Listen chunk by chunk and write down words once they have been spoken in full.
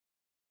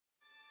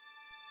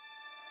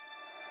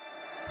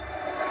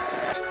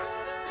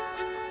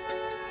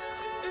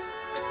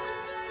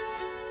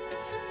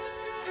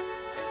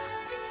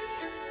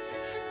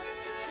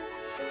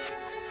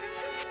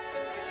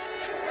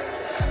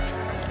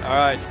All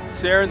right,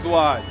 Sarens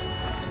wise,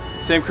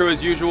 same crew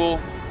as usual.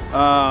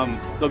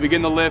 They'll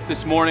begin the lift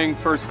this morning,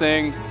 first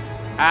thing.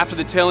 After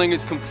the tailing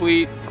is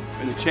complete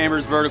and the chamber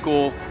is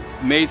vertical,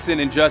 Mason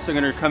and Justin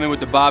are gonna come in with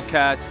the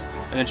bobcats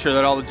and ensure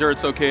that all the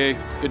dirt's okay,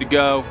 good to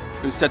go.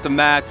 We set the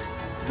mats,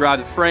 drive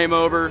the frame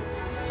over,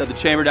 set the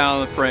chamber down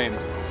on the frame.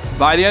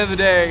 By the end of the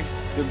day,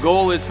 the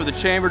goal is for the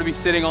chamber to be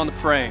sitting on the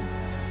frame.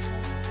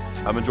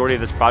 A majority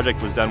of this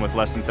project was done with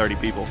less than 30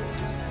 people.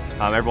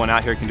 Everyone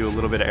out here can do a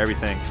little bit of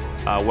everything.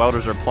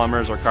 Welders or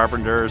plumbers or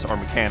carpenters or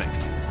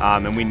mechanics.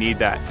 And we need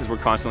that because we're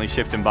constantly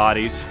shifting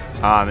bodies.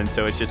 And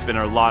so it's just been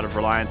a lot of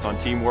reliance on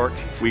teamwork.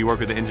 We work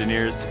with the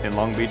engineers in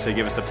Long Beach, they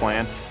give us a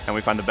plan and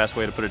we find the best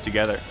way to put it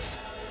together.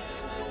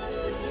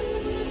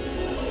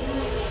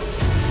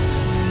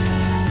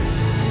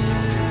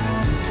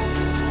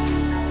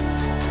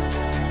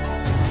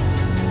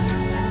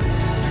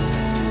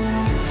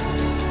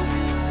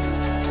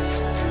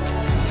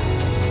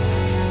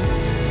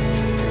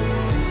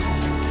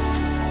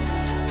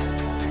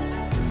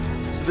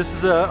 So this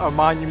is a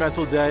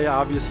monumental day.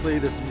 Obviously,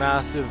 this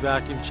massive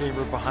vacuum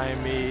chamber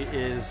behind me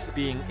is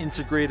being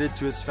integrated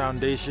to its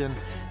foundation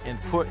and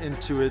put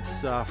into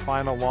its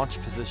final launch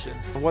position.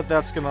 And what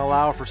that's going to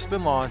allow for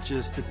SpinLaunch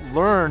is to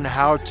learn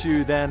how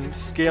to then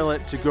scale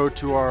it to go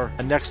to our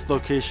next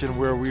location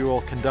where we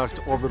will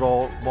conduct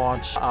orbital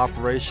launch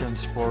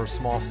operations for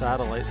small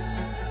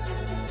satellites.